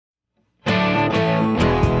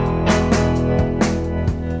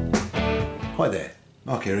Hi there,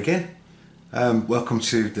 Mark here again. Welcome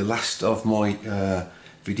to the last of my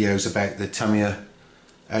videos about the Tamiya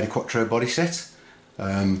Audi Quattro body set.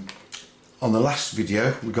 On the last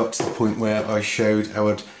video we got to the point where I showed how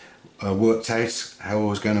I'd worked out how I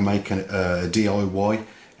was going to make a DIY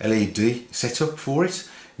LED setup for it,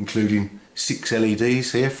 including 6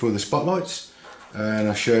 LEDs here for the spotlights, and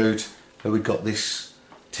I showed how we got this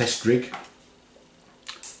test rig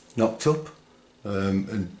knocked up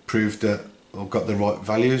and proved that I've got the right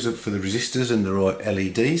values for the resistors and the right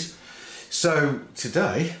LEDs. So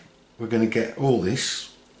today we're going to get all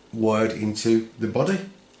this wired into the body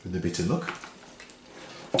with a bit of luck.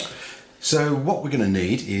 So what we're going to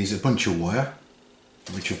need is a bunch of wire,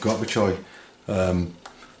 which I've got, which I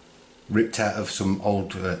ripped out of some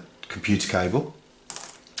old computer cable.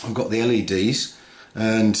 I've got the LEDs,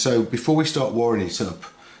 and so before we start wiring it up,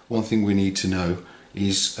 one thing we need to know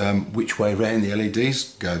is which way round the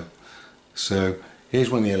LEDs go. So here's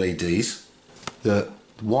one of the LEDs.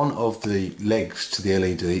 One of the legs to the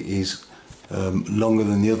LED is longer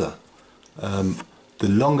than the other. The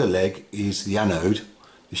longer leg is the anode,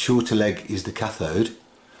 the shorter leg is the cathode.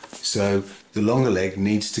 So the longer leg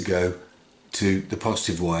needs to go to the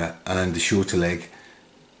positive wire and the shorter leg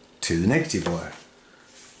to the negative wire.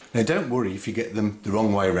 Now don't worry if you get them the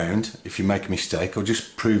wrong way around. If you make a mistake, I'll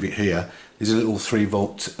just prove it here. There's a little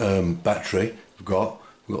 3-volt battery we've got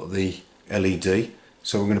the LED,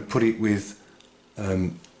 so we're going to put it with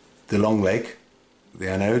the long leg, the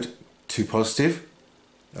anode, to positive,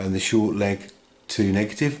 and the short leg to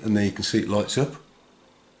negative, and there you can see it lights up.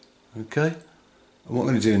 Okay, and what I'm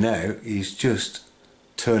going to do now is just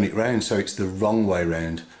turn it round so it's the wrong way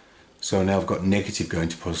round. So now I've got negative going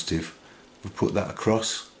to positive. We'll put that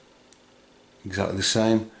across, exactly the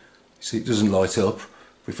same. See, it doesn't light up,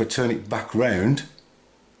 but if I turn it back round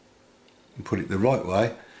and put it the right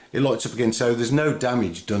way, it lights up again. So there's no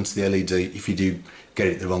damage done to the LED if you do get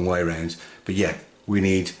it the wrong way around. But yeah, we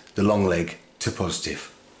need the long leg to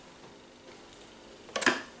positive.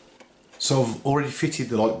 So I've already fitted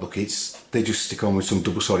the light buckets. They just stick on with some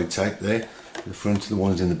double-sided tape there, the front, the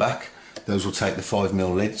ones in the back. Those will take the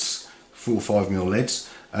 5mm LEDs, 4 5mm LEDs.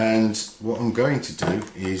 And what I'm going to do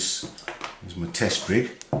is my test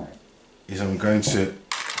rig, is I'm going to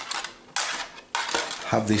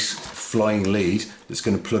have this flying lead that's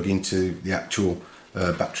going to plug into the actual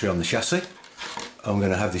battery on the chassis. I'm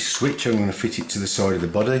going to have this switch, I'm going to fit it to the side of the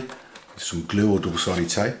body with some glue or double-sided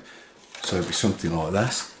tape, so it'll be something like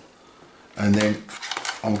that. And then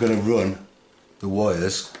I'm going to run the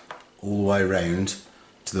wires all the way around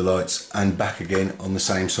to the lights and back again on the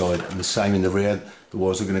same side, and the same in the rear. The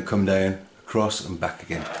wires are going to come down, across and back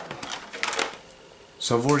again.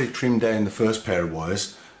 So I've already trimmed down the first pair of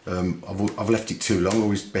wires. I've left it too long,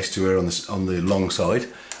 always best to err on the long side.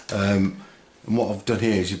 And what I've done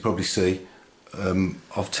here, as you probably see,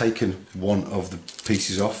 I've taken one of the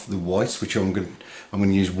pieces off, the white, which I'm going to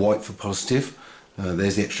use white for positive.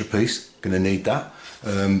 There's the extra piece, going to need that.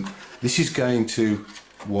 This is going to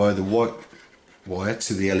wire the white wire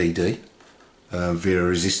to the LED via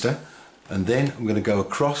a resistor, and then I'm going to go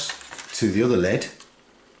across to the other LED,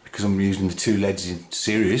 because I'm using the 2 LEDs in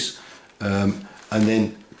series, and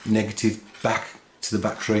then negative back to the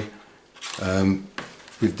battery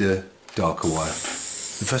with the darker wire.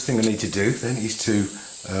 The first thing I need to do then is to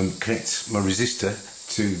connect my resistor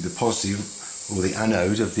to the positive, or the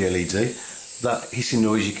anode of the LED. That hissing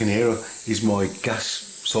noise you can hear is my gas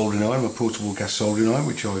soldering iron, my portable gas soldering iron,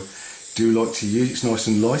 which I do like to use. It's nice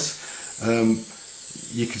and light.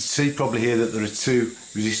 You can see probably here that there are 2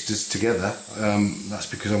 resistors together. That's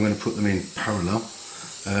because I'm going to put them in parallel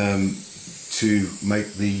to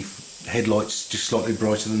make the headlights just slightly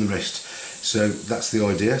brighter than the rest. So that's the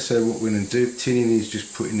idea. So what we're going to do, tinning, is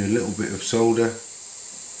just putting a little bit of solder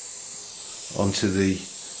onto the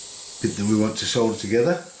bit that we want to solder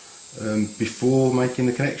together before making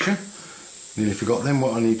the connection. Nearly forgot then.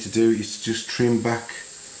 What I need to do is just trim back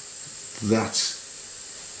that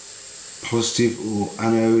positive or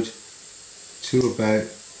anode to about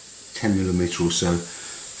 10mm or so.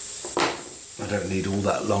 I don't need all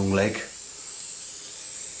that long leg,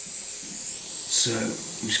 so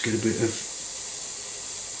just get a bit of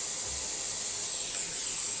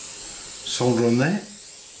solder on there.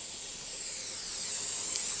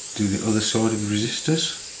 Do the other side of the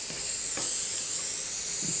resistors.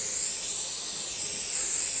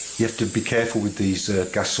 You have to be careful with these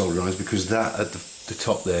gas solder irons, because that at the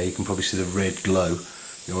top there, you can probably see the red glow,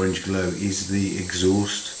 the orange glow, is the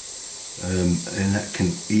exhaust, and that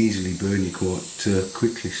can easily burn you quite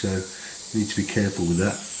quickly, so you need to be careful with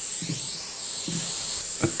that.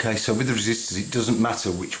 Okay, so with the resistors, it doesn't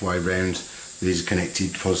matter which way round these are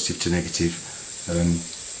connected positive to negative.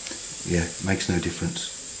 Yeah, makes no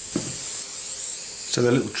difference. So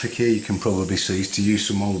the little trick here you can probably see is to use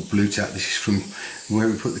some old blue tack. This is from where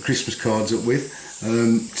we put the Christmas cards up with,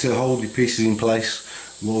 to hold your pieces in place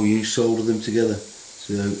while you solder them together.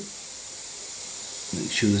 So make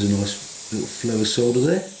sure there's a nice little flow of solder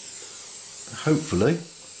there. Hopefully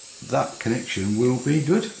that connection will be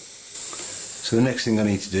good. So the next thing I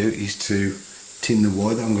need to do is to tin the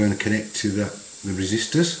wire that I'm going to connect to the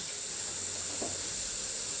resistors.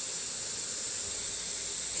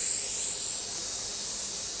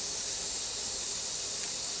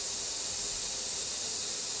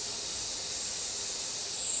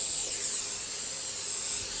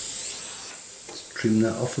 Trim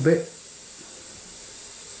that off a bit.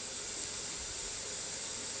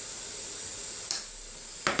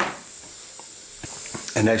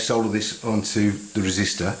 And now solder this onto the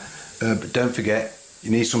resistor, but don't forget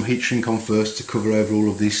you need some heat shrink on first to cover over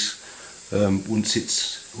all of this once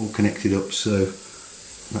it's all connected up, so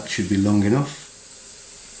that should be long enough.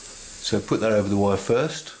 So put that over the wire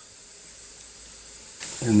first,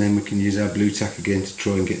 and then we can use our blue tack again to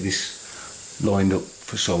try and get this lined up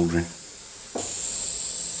for soldering.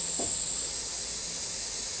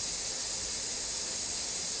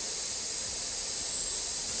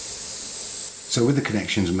 So with the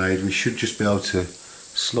connections made, we should just be able to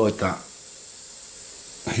slide that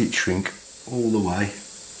heat shrink all the way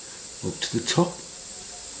up to the top.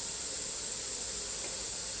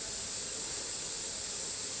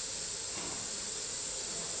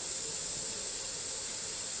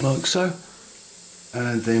 Like so.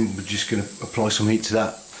 And then we're just going to apply some heat to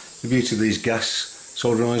that. The beauty of these gas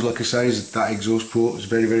soldering irons, like I say, is that exhaust port is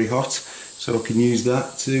very, very hot. So I can use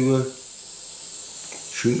that to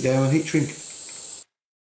shrink down a heat shrink.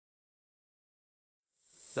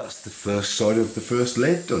 That's the first side of the first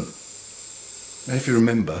lead done. Now if you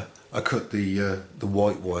remember, I cut the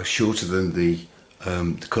white wire shorter than the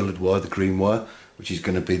coloured wire, the green wire, which is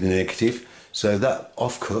going to be the negative. So that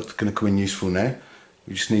offcut is going to come in useful now.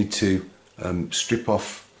 We just need to strip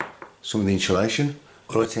off some of the insulation.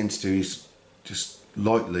 What I tend to do is just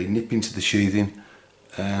lightly nip into the sheathing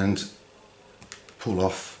and pull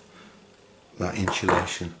off that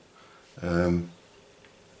insulation.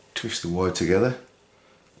 Twist the wire together.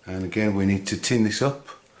 And again, we need to tin this up,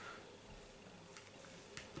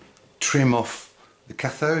 trim off the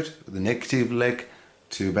cathode, the negative leg,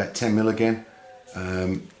 to about 10mm again,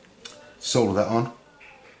 solder that on,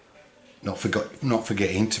 not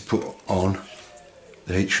forgetting to put on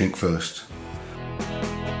the heat shrink first.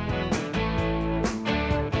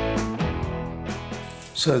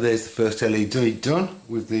 So there's the first LED done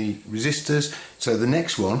with the resistors. So the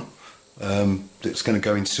next one that's going to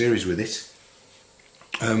go in series with it,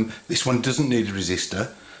 this one doesn't need a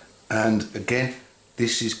resistor, and again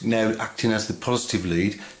this is now acting as the positive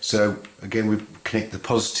lead, so again we connect the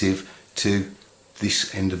positive to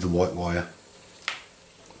this end of the white wire.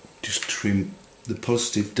 Just trim the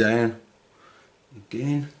positive down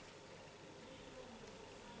again.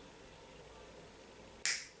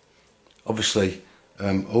 Obviously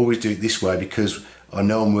always do it this way because I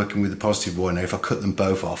know I'm working with the positive wire now. If I cut them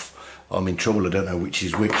both off, I'm in trouble. I don't know which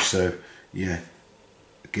is which, so yeah.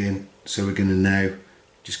 Again, so we're going to now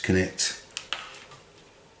just connect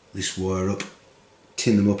this wire up,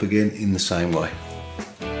 tin them up again in the same way.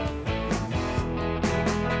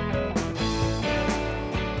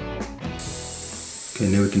 Okay,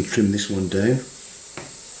 now we can trim this one down.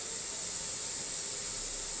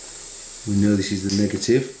 We know this is the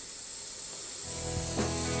negative.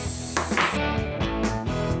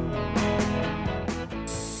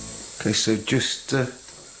 Okay, so just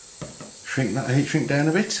shrink that heat shrink down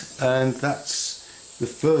a bit, and that's the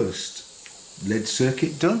first lead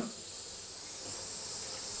circuit done.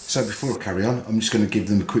 So before I carry on, I'm just going to give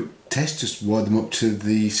them a quick test, just wire them up to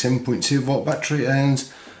the 7.2 volt battery, and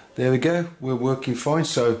there we go, we're working fine.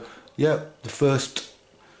 So yeah, the first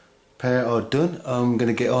pair are done. I'm going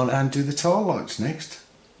to get on and do the tail lights next.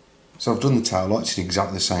 So I've done the tail lights in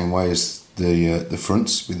exactly the same way as the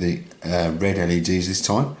fronts, with the red LEDs this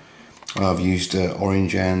time. I've used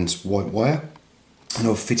orange and white wire, and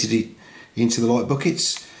I've fitted it into the light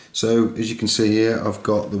buckets. So as you can see here, I've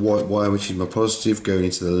got the white wire, which is my positive, going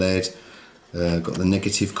into the lead. Got the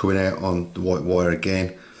negative coming out on the white wire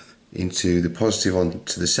again into the positive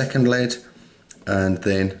onto the second lead, and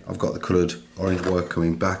then I've got the coloured orange wire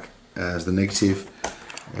coming back as the negative.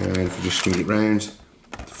 And if we just swing it round,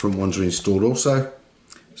 the front ones are installed also.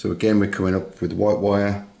 So again, we're coming up with the white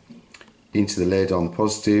wire into the lead on the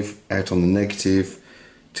positive, out on the negative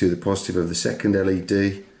to the positive of the second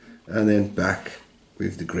LED, and then back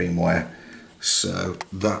with the green wire. So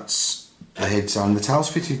that's the heads and the tails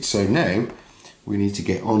fitted. So now we need to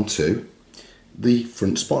get onto the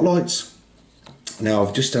front spotlights. Now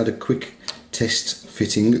I've just had a quick test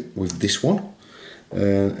fitting with this one.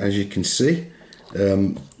 As you can see,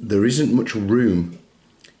 there isn't much room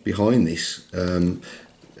behind this,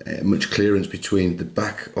 much clearance between the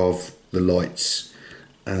back of the lights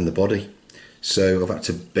and the body. So I've had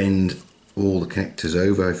to bend all the connectors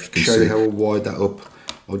over. If you can show you how I wired that up,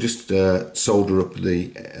 I'll just solder up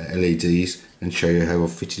the LEDs and show you how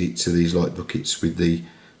I've fitted it to these light buckets with the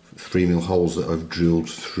 3mm holes that I've drilled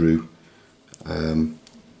through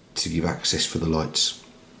to give access for the lights.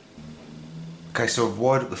 Okay, so I've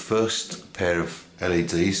wired up the first pair of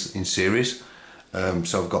LEDs in series.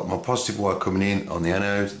 So I've got my positive wire coming in on the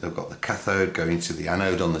anode, I've got the cathode going to the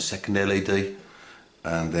anode on the second LED,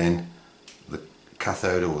 and then the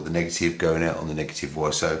cathode or the negative going out on the negative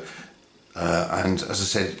wire. So and as I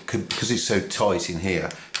said, because it's so tight in here,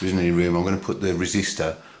 there isn't any room, I'm going to put the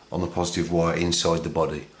resistor on the positive wire inside the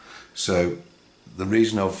body. So the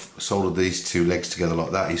reason I've soldered these two legs together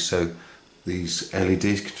like that is so these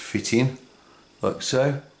LEDs can fit in like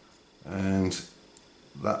so, and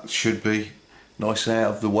that should be nice and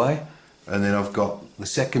out of the way. And then I've got the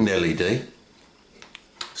second LED,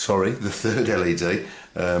 sorry, the third LED,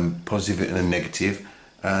 positive and a negative,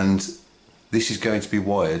 and this is going to be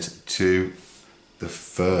wired to the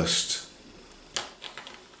first,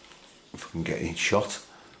 if I can get in shot,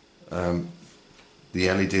 the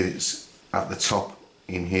LED that's at the top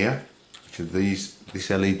in here, to this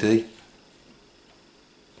LED,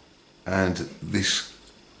 and this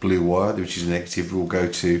blue wire, which is negative, will go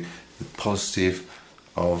to the positive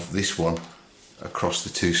of this one across the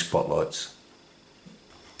two spotlights.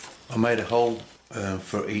 I made a hole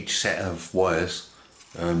for each set of wires,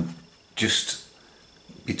 just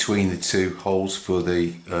between the two holes for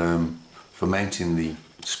the for mounting the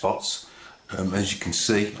spots. As you can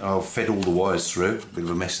see, I've fed all the wires through, a bit of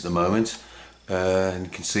a mess at the moment, and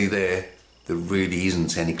you can see there really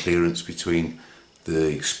isn't any clearance between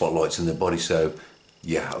the spotlights and the body, so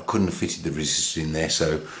yeah, I couldn't have fitted the resistor in there,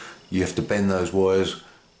 so you have to bend those wires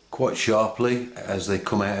quite sharply as they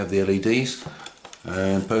come out of the LEDs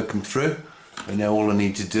and poke them through. And now all I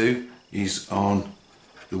need to do is on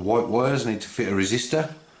the white wires, I need to fit a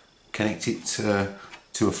resistor, connect it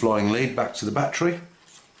to a flying lead back to the battery.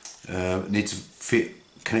 Need to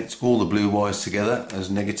connect all the blue wires together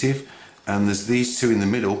as negative, and there's these two in the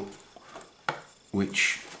middle,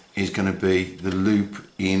 which is going to be the loop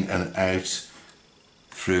in and out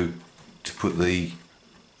through to put the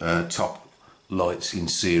top lights in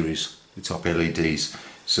series, the top LEDs.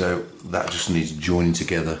 So that just needs joining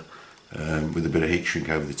together with a bit of heat shrink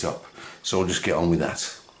over the top. So I'll just get on with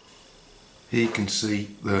that. Here you can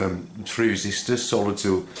see the three resistors soldered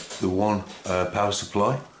to the one power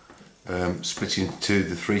supply, split into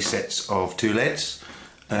the three sets of two LEDs,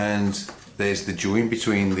 and there's the join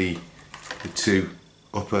between the two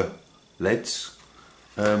upper LEDs.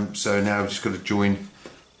 So now I've just got to join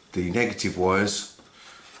the negative wires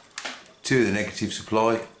to the negative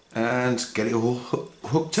supply and get it all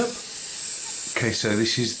hooked up. Okay, so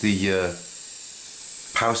this is the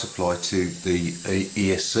power supply to the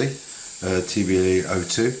ESC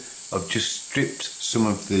TBA02. I've just stripped some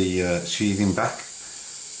of the sheathing back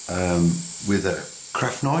with a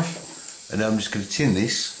craft knife, and I'm just going to tin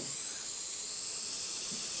this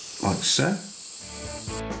like so.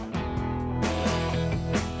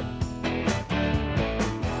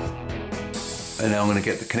 And now I'm going to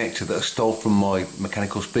get the connector that I stole from my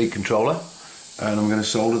mechanical speed controller, and I'm going to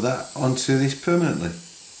solder that onto this permanently.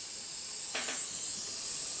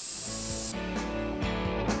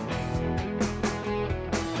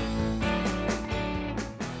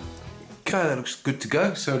 Okay, that looks good to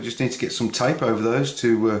go, so I just need to get some tape over those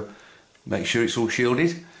to make sure it's all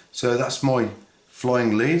shielded. So that's my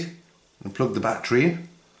flying lead, and plug the battery in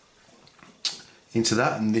into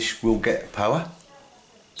that, and this will get power.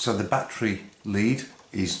 So the battery lead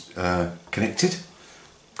is connected,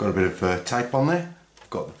 got a bit of tape on there, I've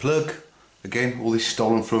got the plug, again all this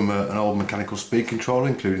stolen from an old mechanical speed controller,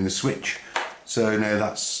 including the switch. So now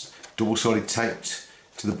that's double-sided taped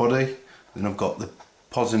to the body. Then I've got the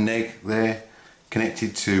pos and neg there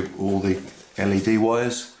connected to all the LED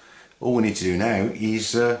wires. All we need to do now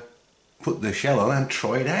is put the shell on and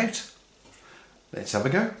try it out. Let's have a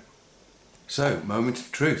go. So, moment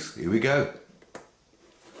of truth, here we go.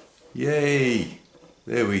 Yay!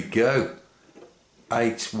 There we go.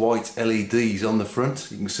 8 white LEDs on the front.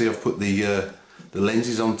 You can see I've put the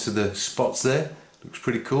lenses onto the spots there. Looks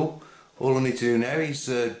pretty cool. All I need to do now is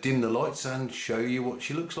dim the lights and show you what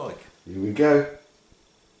she looks like. Here we go.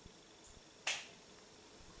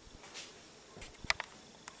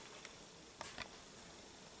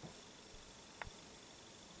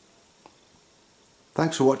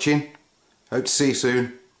 Thanks for watching. Hope to see you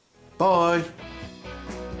soon. Bye.